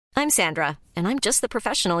I'm Sandra, and I'm just the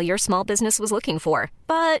professional your small business was looking for.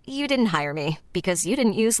 But you didn't hire me because you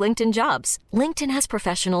didn't use LinkedIn Jobs. LinkedIn has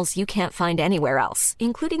professionals you can't find anywhere else,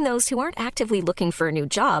 including those who aren't actively looking for a new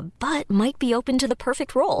job, but might be open to the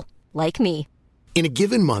perfect role, like me. In a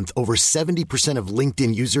given month, over 70% of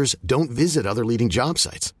LinkedIn users don't visit other leading job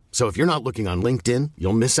sites. So if you're not looking on LinkedIn,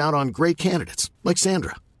 you'll miss out on great candidates like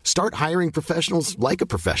Sandra. Start hiring professionals like a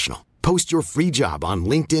professional. Post your free job on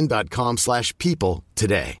linkedin.com/people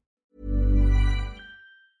today.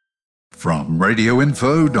 From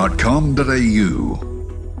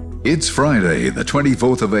radioinfo.com.au. It's Friday, the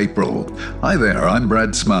 24th of April. Hi there, I'm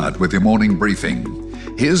Brad Smart with your morning briefing.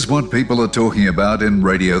 Here's what people are talking about in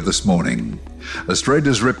radio this morning.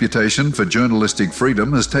 Australia's reputation for journalistic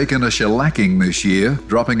freedom has taken a shellacking this year,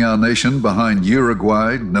 dropping our nation behind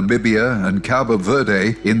Uruguay, Namibia, and Cabo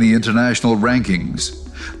Verde in the international rankings.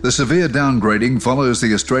 The severe downgrading follows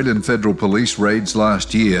the Australian Federal Police raids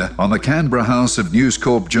last year on the Canberra house of News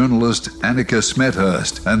Corp journalist Annika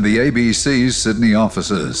Smethurst and the ABC's Sydney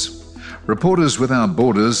offices. Reporters Without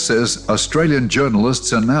Borders says Australian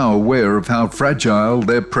journalists are now aware of how fragile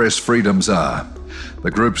their press freedoms are.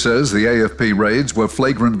 The group says the AFP raids were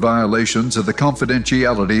flagrant violations of the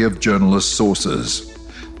confidentiality of journalist sources.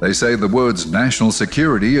 They say the words national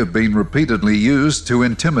security have been repeatedly used to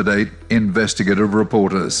intimidate investigative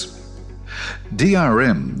reporters.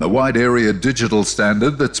 DRM, the wide area digital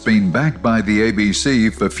standard that's been backed by the ABC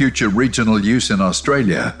for future regional use in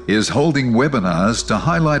Australia, is holding webinars to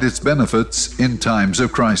highlight its benefits in times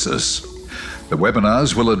of crisis. The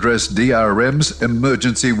webinars will address DRM's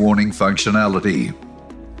emergency warning functionality.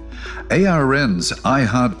 ARN's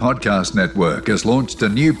iHeart Podcast Network has launched a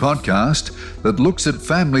new podcast that looks at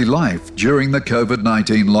family life during the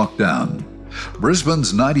COVID-19 lockdown.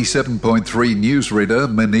 Brisbane's 97.3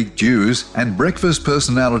 newsreader Monique Dews and breakfast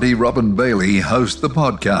personality Robin Bailey host the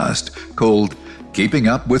podcast called Keeping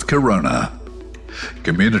Up with Corona.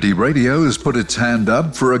 Community radio has put its hand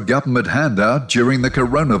up for a government handout during the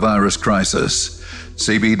coronavirus crisis.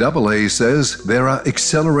 CBAA says there are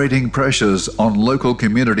accelerating pressures on local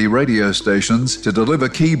community radio stations to deliver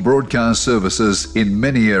key broadcast services in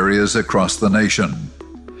many areas across the nation.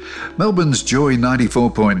 Melbourne's Joy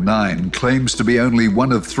 94.9 claims to be only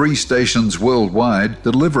one of 3 stations worldwide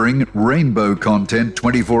delivering rainbow content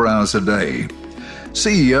 24 hours a day.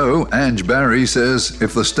 CEO Ange Barry says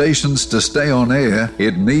if the station's to stay on air,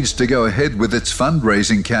 it needs to go ahead with its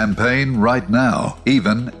fundraising campaign right now,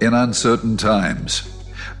 even in uncertain times.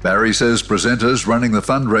 Barry says presenters running the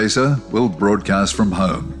fundraiser will broadcast from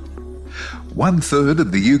home. 1/3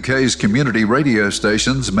 of the UK's community radio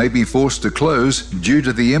stations may be forced to close due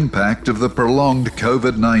to the impact of the prolonged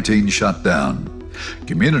COVID-19 shutdown.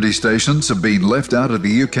 Community stations have been left out of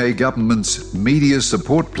the UK government's media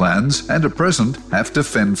support plans and at present have to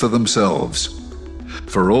fend for themselves.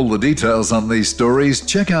 For all the details on these stories,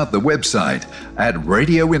 check out the website at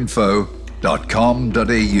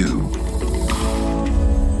radioinfo.com.au.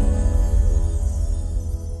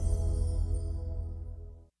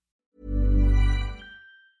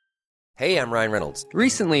 Hey, I'm Ryan Reynolds.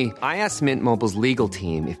 Recently, I asked Mint Mobile's legal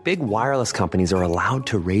team if big wireless companies are allowed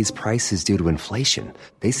to raise prices due to inflation.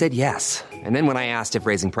 They said yes. And then when I asked if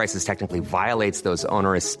raising prices technically violates those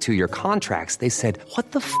onerous 2-year contracts, they said,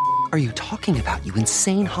 "What the f*** are you talking about, you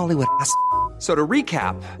insane Hollywood ass?" So to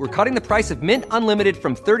recap, we're cutting the price of Mint Unlimited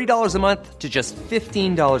from $30 a month to just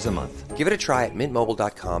 $15 a month. Give it a try at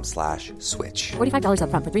mintmobile.com/switch. $45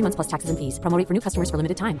 up front for 3 months plus taxes and fees. Promo rate for new customers for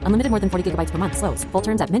limited time. Unlimited more than 40 gigabytes per month. Slows full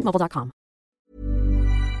terms at mintmobile.com.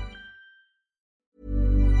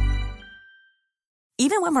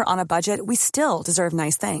 Even when we're on a budget, we still deserve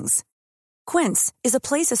nice things. Quince is a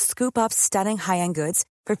place to scoop up stunning high-end goods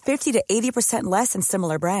for 50 to 80% less than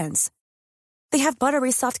similar brands. They have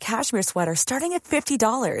buttery soft cashmere sweaters starting at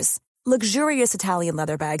 $50, luxurious Italian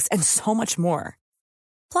leather bags, and so much more.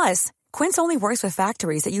 Plus, Quince only works with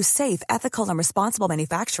factories that use safe, ethical, and responsible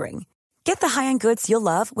manufacturing. Get the high-end goods you'll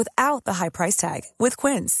love without the high price tag with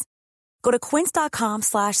Quince. Go to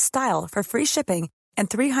quince.com/style for free shipping and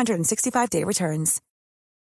 365-day returns.